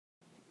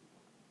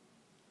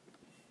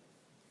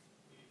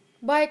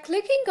By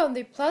clicking on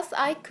the plus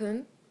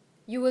icon,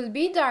 you will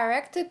be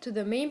directed to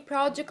the main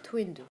project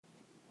window.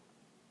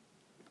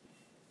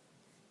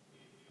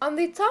 On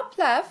the top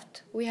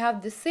left, we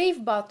have the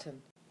Save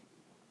button.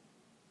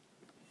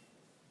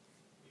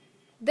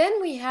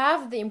 Then we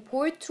have the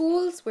Import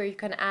tools where you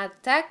can add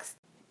text,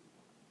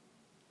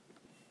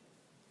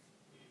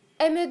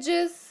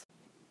 images,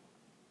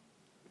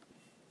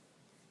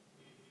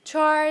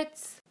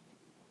 charts,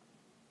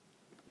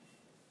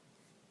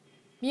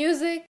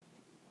 music,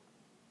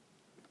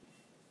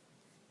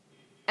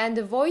 and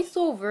a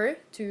voiceover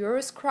to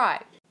your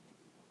scribe.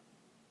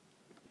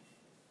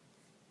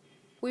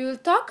 We will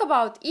talk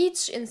about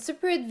each in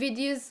separate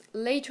videos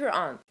later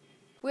on.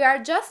 We are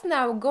just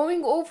now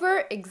going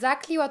over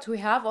exactly what we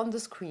have on the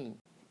screen.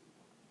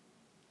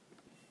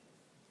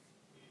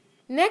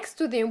 Next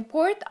to the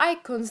import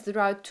icons, there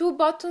are two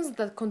buttons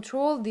that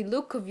control the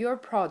look of your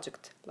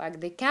project, like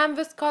the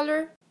canvas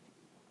color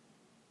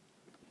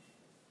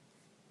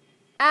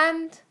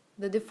and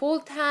the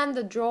default hand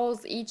that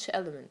draws each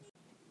element.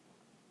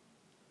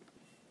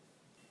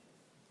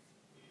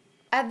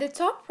 At the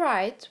top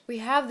right, we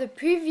have the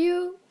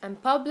Preview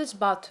and Publish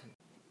button.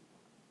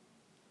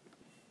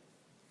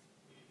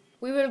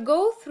 We will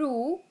go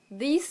through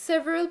these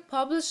several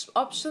publish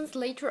options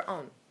later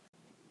on.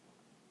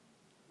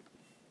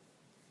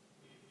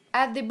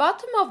 At the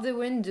bottom of the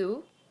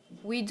window,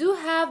 we do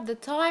have the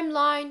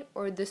timeline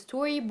or the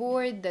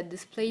storyboard that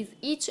displays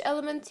each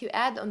element you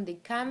add on the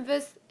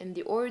canvas in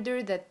the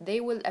order that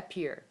they will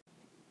appear.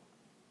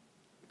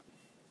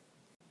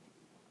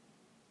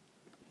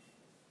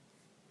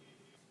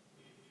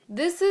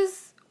 This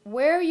is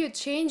where you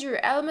change your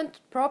element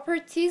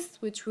properties,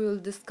 which we will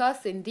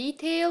discuss in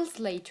details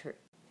later.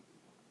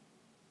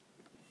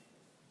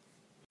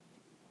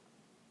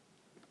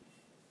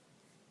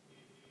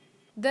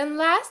 Then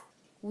last,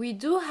 we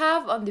do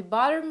have on the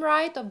bottom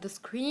right of the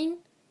screen,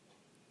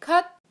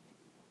 cut,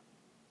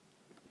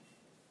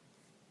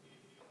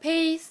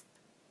 paste,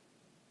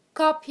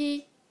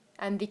 copy,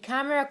 and the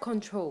camera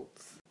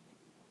controls.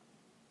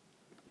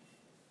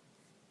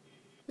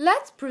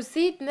 Let's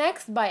proceed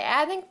next by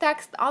adding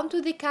text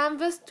onto the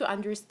canvas to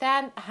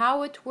understand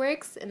how it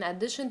works in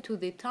addition to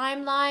the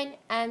timeline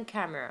and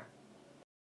camera.